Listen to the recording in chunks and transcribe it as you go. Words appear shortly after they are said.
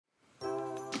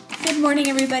Good morning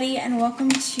everybody and welcome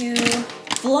to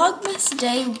Vlogmas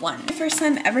day 1. My first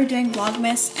time ever doing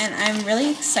Vlogmas and I'm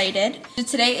really excited. So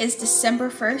today is December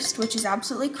 1st, which is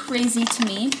absolutely crazy to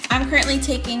me. I'm currently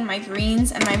taking my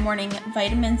greens and my morning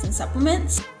vitamins and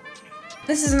supplements.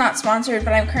 This is not sponsored,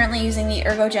 but I'm currently using the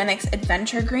Ergogenics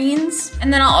Adventure Greens.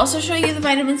 And then I'll also show you the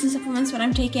vitamins and supplements what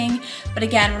I'm taking. But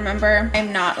again, remember,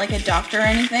 I'm not like a doctor or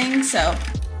anything, so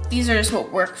these are just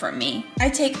what work for me. I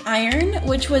take iron,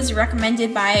 which was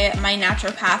recommended by my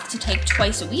naturopath to take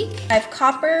twice a week. I have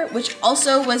copper, which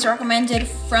also was recommended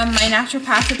from my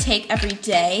naturopath to take every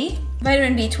day.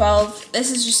 Vitamin B12,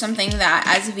 this is just something that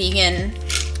as a vegan,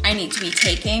 I need to be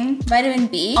taking. Vitamin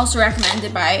B, also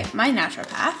recommended by my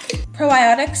naturopath.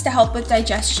 Probiotics to help with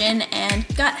digestion and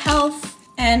gut health.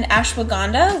 And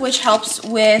ashwagandha, which helps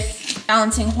with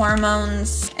balancing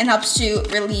hormones and helps to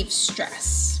relieve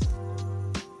stress.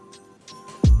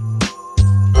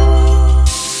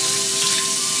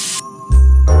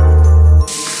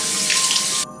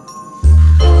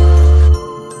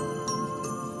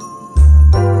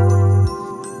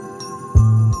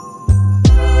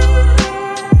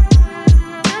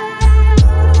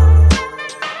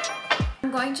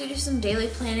 I'm going to do some daily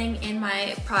planning in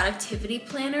my productivity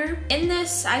planner. In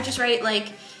this, I just write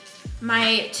like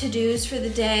my to-dos for the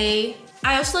day.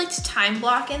 I also like to time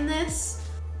block in this.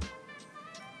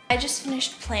 I just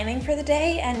finished planning for the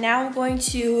day and now I'm going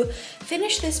to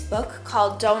finish this book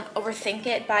called Don't Overthink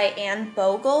It by Anne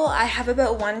Bogle. I have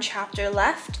about 1 chapter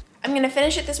left. I'm gonna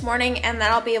finish it this morning and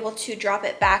then I'll be able to drop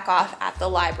it back off at the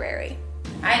library.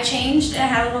 I changed and I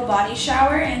had a little body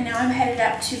shower and now I'm headed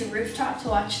up to the rooftop to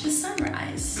watch the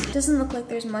sunrise. It doesn't look like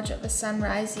there's much of a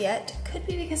sunrise yet. Could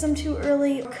be because I'm too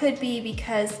early, or could be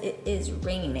because it is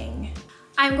raining.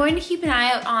 I'm going to keep an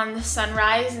eye out on the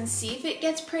sunrise and see if it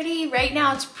gets pretty. Right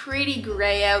now it's pretty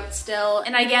gray out still.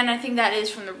 And again, I think that is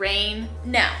from the rain.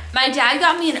 No. My dad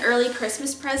got me an early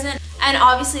Christmas present and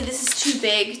obviously this is too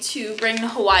big to bring to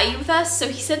Hawaii with us. So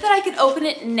he said that I could open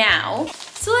it now.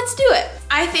 So let's do it.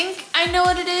 I think I know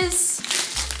what it is.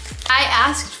 I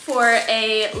asked for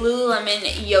a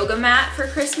Lululemon yoga mat for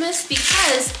Christmas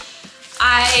because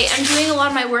I am doing a lot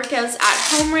of my workouts at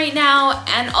home right now,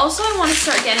 and also I want to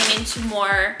start getting into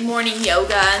more morning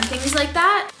yoga and things like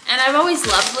that. And I've always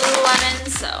loved Lululemon,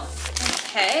 so.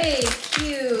 Okay,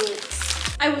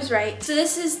 cute. I was right. So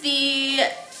this is the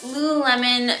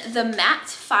Lululemon The Matte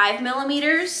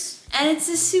 5mm. And it's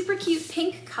a super cute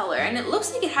pink color and it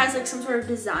looks like it has like some sort of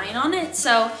design on it.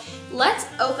 So let's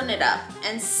open it up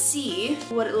and see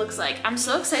what it looks like. I'm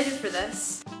so excited for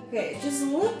this. Okay, just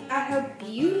look at how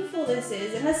beautiful this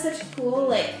is. It has such a cool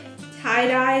like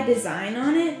tie-dye design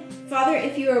on it. Father,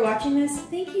 if you are watching this,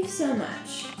 thank you so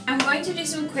much. I'm going to do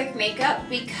some quick makeup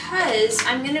because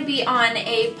I'm gonna be on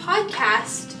a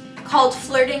podcast called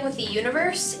Flirting with the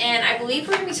Universe, and I believe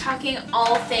we're gonna be talking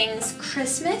all things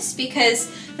Christmas because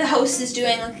the host is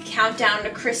doing like a countdown to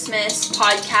Christmas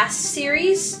podcast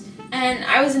series, and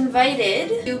I was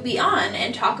invited to be on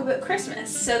and talk about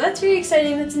Christmas. So that's very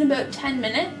exciting. That's in about 10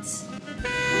 minutes.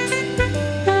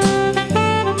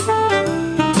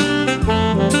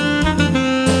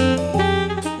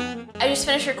 I just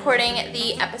finished recording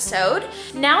the episode.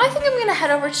 Now I think I'm gonna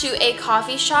head over to a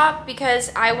coffee shop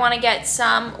because I wanna get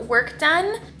some work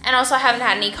done. And also I haven't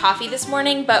had any coffee this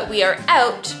morning, but we are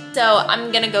out. So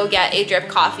I'm gonna go get a drip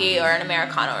coffee or an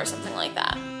Americano or something like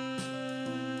that.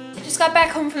 I just got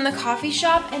back home from the coffee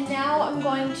shop and now I'm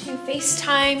going to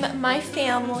FaceTime my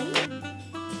family.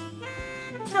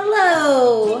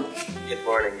 Hello. Good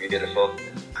morning, beautiful.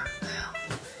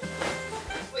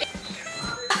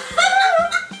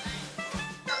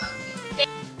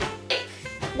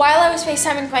 While I was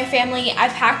FaceTiming with my family, I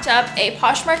packed up a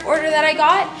Poshmark order that I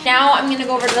got. Now I'm gonna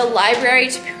go over to the library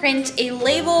to print a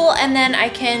label and then I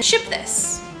can ship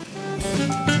this.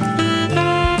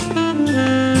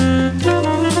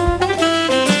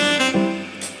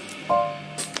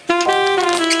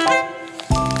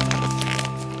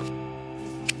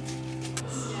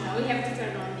 We have to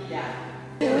turn on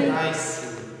the Nice.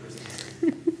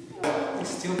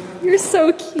 You're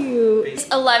so cute. It's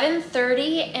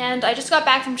 11:30 and I just got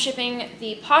back from shipping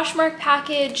the Poshmark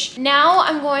package. Now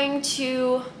I'm going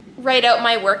to write out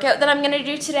my workout that I'm gonna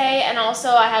do today, and also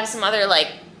I have some other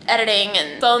like editing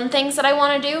and phone things that I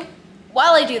wanna do.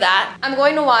 While I do that, I'm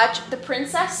going to watch The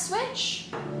Princess Switch,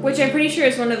 which I'm pretty sure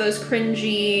is one of those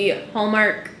cringy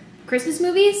Hallmark Christmas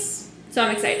movies. So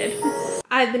I'm excited.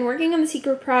 I've been working on the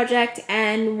secret project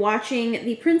and watching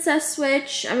The Princess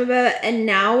Switch. I'm about an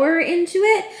hour into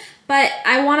it, but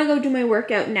I wanna go do my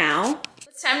workout now.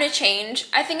 It's time to change.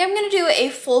 I think I'm gonna do a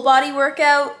full body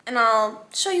workout and I'll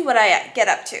show you what I get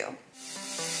up to.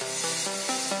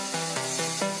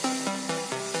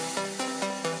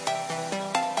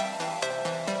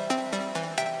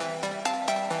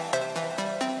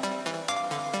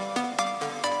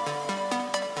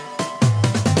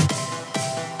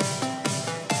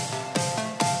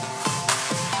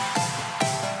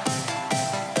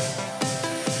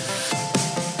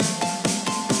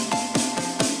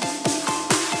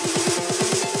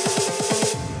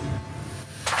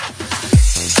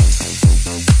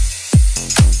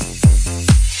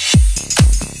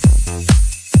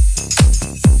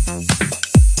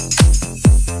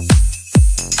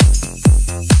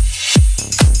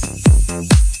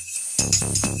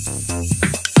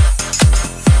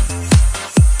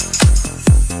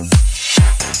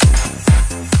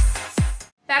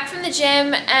 the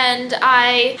gym and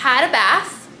I had a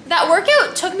bath. That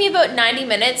workout took me about 90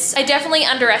 minutes. I definitely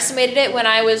underestimated it when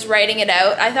I was writing it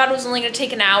out. I thought it was only gonna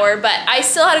take an hour, but I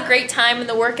still had a great time and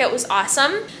the workout was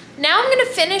awesome. Now I'm gonna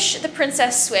finish the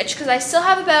princess switch because I still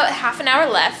have about half an hour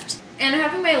left. And I'm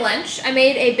having my lunch. I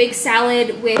made a big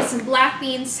salad with some black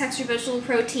beans, textured vegetable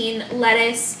protein,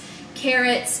 lettuce,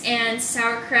 carrots, and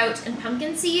sauerkraut and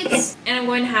pumpkin seeds. And I'm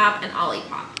going to have an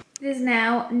Olipop. It is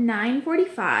now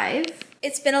 9:45.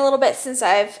 It's been a little bit since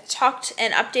I've talked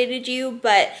and updated you,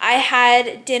 but I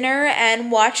had dinner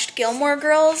and watched Gilmore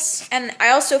Girls, and I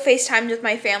also FaceTimed with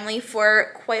my family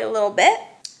for quite a little bit.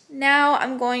 Now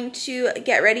I'm going to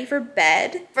get ready for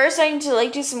bed. First I need to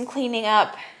do some cleaning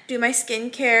up, do my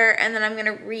skincare, and then I'm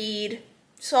gonna read.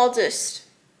 So I'll just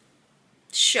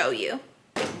show you.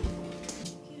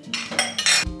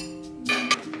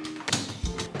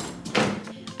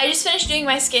 I just finished doing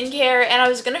my skincare and I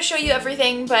was gonna show you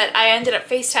everything, but I ended up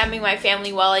FaceTiming my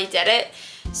family while I did it.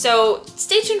 So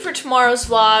stay tuned for tomorrow's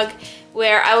vlog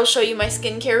where I will show you my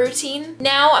skincare routine.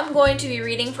 Now I'm going to be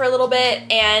reading for a little bit,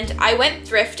 and I went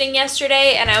thrifting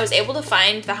yesterday and I was able to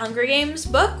find the Hunger Games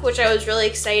book, which I was really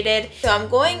excited. So I'm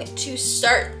going to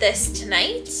start this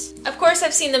tonight. Of course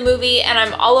I've seen the movie and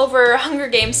I'm all over Hunger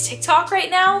Games TikTok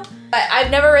right now, but I've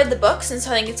never read the books, and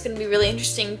so I think it's gonna be really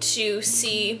interesting to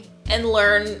see and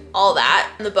learn all that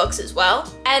in the books as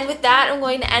well. And with that, I'm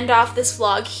going to end off this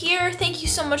vlog here. Thank you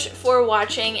so much for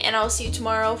watching, and I'll see you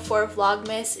tomorrow for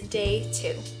Vlogmas Day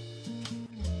 2.